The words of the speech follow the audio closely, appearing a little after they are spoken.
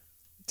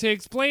to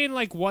explain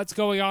like what's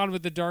going on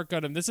with the Dark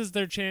Gundam. This is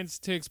their chance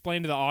to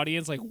explain to the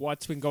audience like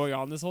what's been going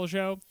on this whole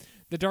show.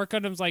 The Dark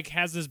Gundam's like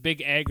has this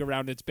big egg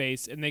around its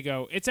base, and they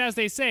go, "It's as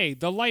they say,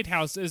 the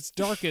lighthouse is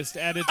darkest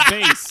at its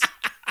base."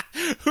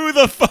 Who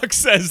the fuck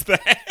says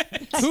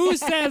that? Who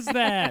says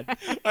that?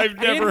 I've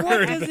never And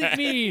heard what does that. it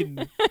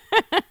mean?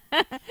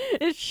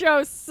 This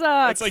show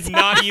sucks. It's like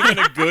not even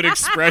a good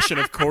expression.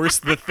 Of course,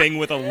 the thing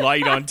with a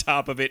light on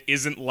top of it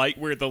isn't light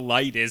where the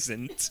light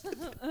isn't.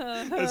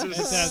 That's just It's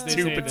a as they say,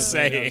 stupid the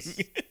saying.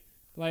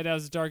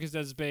 Lighthouse is darkest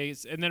at its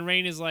base, and then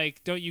Rain is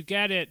like, "Don't you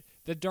get it?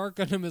 The Dark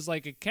Gundam is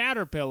like a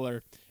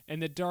caterpillar,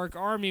 and the Dark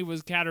Army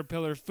was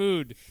caterpillar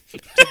food to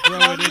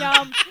grow it in."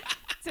 Yum.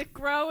 To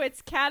grow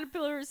its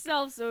caterpillar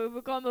itself so it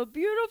would become a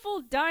beautiful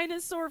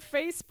dinosaur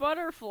face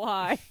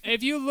butterfly.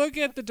 If you look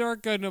at the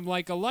Dark Gundam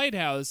like a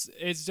lighthouse,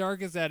 it's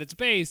darkest at its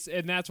base,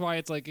 and that's why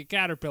it's like a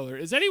caterpillar.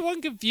 Is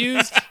anyone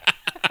confused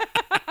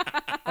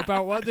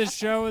about what this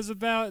show is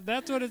about?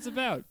 That's what it's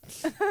about.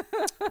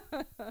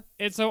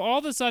 And so all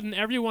of a sudden,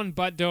 everyone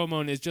but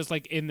Domon is just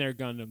like in their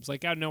Gundams.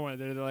 Like out of nowhere,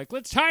 they're like,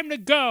 "It's time to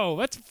go.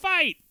 Let's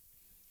fight."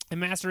 And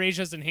Master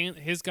Asia's in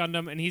his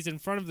Gundam, and he's in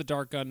front of the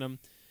Dark Gundam,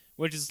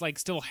 which is like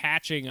still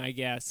hatching, I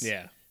guess.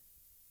 Yeah.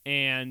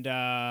 And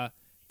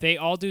they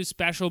all do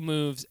special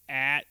moves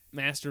at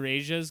Master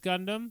Asia's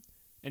Gundam,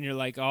 and you're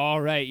like,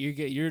 "All right,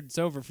 it's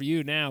over for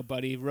you now,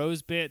 buddy.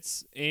 Rose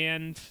bits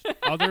and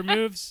other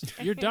moves,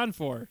 you're done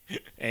for."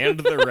 And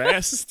the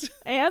rest.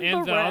 And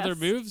And the the rest. other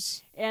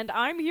moves, And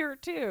I'm here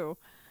too.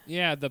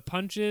 yeah, the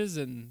punches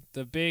and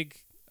the big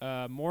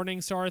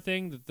Morning Star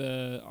thing that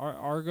the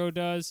Argo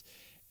does,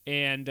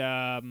 and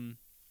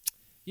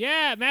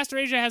yeah, Master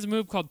Asia has a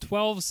move called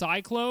 12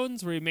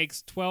 Cyclones, where he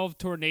makes 12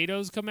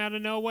 tornadoes come out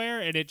of nowhere,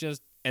 and it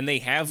just And they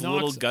have Knocks-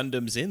 little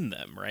Gundams in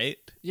them, right?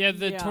 the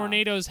Yeah.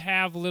 tornadoes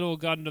have little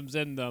Gundams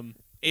in them.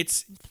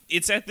 It's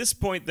at this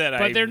point that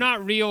But they're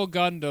not real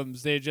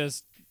Gundams. They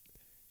just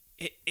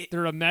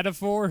they're a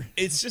metaphor.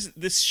 It's just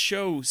this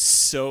show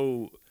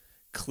so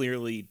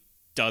clearly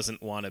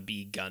doesn't want to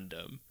be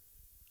Gundam.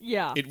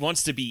 Yeah. It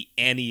wants to be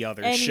any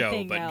other show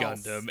Anything but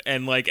else. Gundam.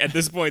 And like at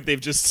this point they've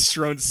just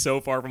thrown so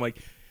far from like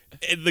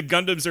the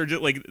Gundams are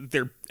just like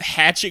they're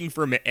hatching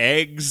from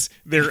eggs,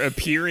 they're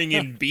appearing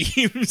in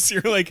beams.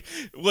 You're like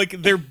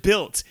they're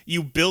built.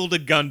 You build a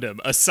Gundam.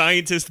 A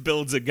scientist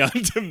builds a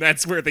Gundam,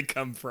 that's where they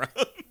come from.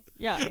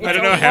 Yeah. It's I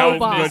don't a know how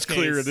robot. much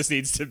clearer this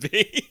needs to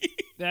be.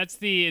 That's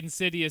the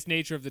insidious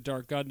nature of the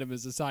Dark Gundam.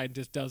 Is the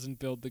scientist doesn't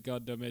build the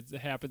Gundam; it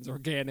happens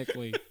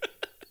organically.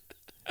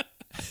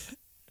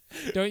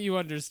 Don't you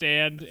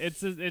understand?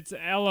 It's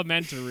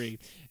elementary.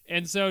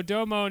 And so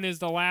Domon is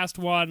the last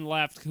one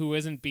left who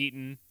isn't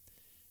beaten,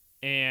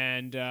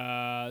 and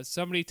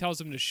somebody tells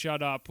him to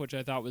shut up, which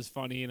I thought was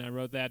funny, and I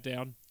wrote that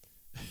down.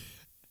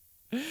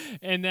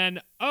 And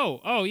then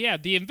oh yeah,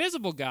 the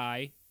invisible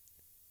guy.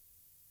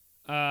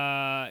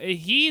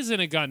 He's in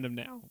a Gundam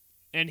now,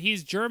 and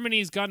he's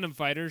Germany's Gundam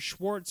fighter,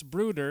 Schwarz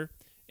Bruder,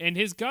 and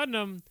his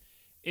Gundam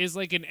is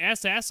like an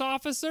SS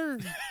officer.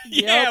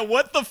 Yeah,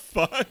 what the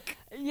fuck?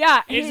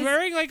 Yeah. He's he's-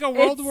 wearing like a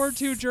World it's War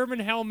II German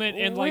helmet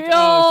and like a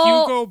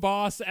real- Hugo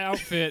Boss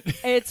outfit.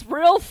 It's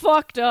real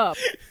fucked up.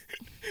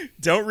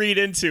 Don't read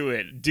into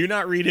it. Do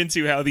not read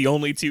into how the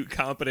only two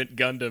competent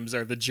Gundams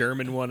are the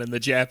German one and the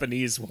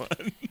Japanese one.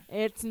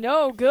 It's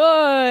no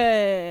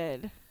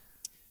good.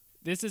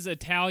 This is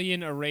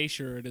Italian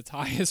erasure at its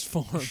highest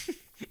form.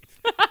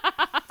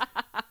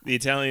 The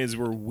Italians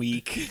were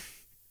weak.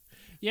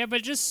 Yeah,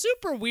 but just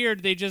super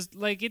weird. They just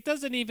like it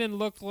doesn't even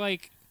look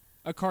like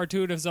a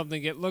cartoon of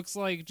something. It looks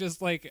like just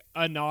like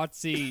a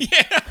Nazi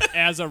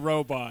as a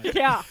robot.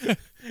 Yeah.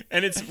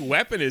 And its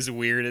weapon is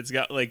weird. It's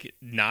got like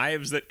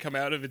knives that come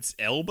out of its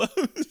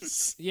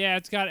elbows. Yeah,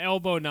 it's got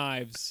elbow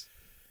knives.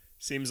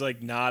 Seems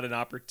like not an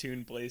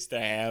opportune place to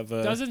have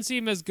Doesn't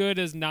seem as good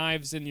as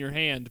knives in your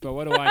hand, but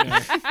what do I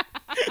know?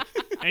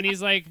 And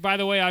he's like, by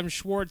the way, I'm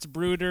Schwarz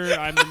Bruder.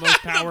 I'm the most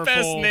powerful the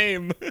best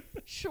name.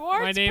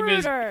 Schwarz name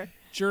is- Bruder.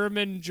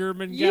 German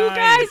guy. You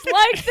guys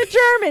like the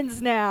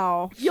Germans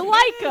now. You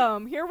like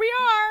them. Here we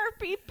are.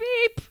 Beep,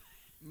 beep.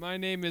 My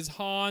name is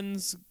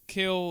Hans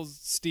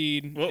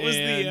Kilstein. What was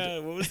and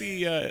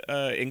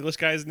the English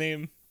guy's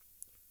name?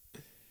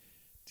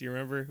 Do you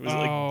remember? Was it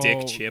like Dick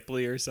Oh.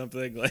 Chipley or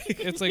something? Like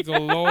It's like a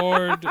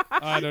Lord.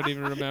 I don't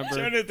even I'm trying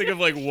remember. to think of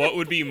like what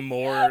would be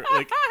more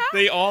like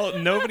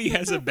nobody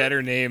has a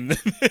better name than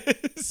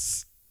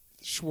this.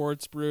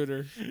 Schwarz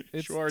Bruder.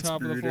 It's Schwarz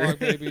top of the Bruder. floor,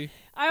 baby.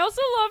 I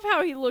also love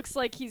how he looks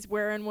like he's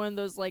wearing one of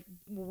those like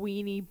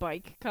weenie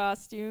bike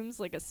costumes,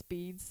 like a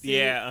speed suit.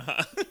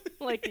 Yeah.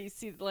 Like you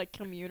see like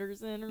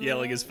commuters in. Or Yeah,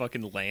 like his whatever.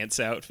 fucking Lance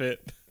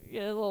outfit.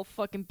 Yeah, little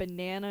fucking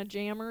banana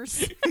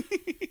jammers.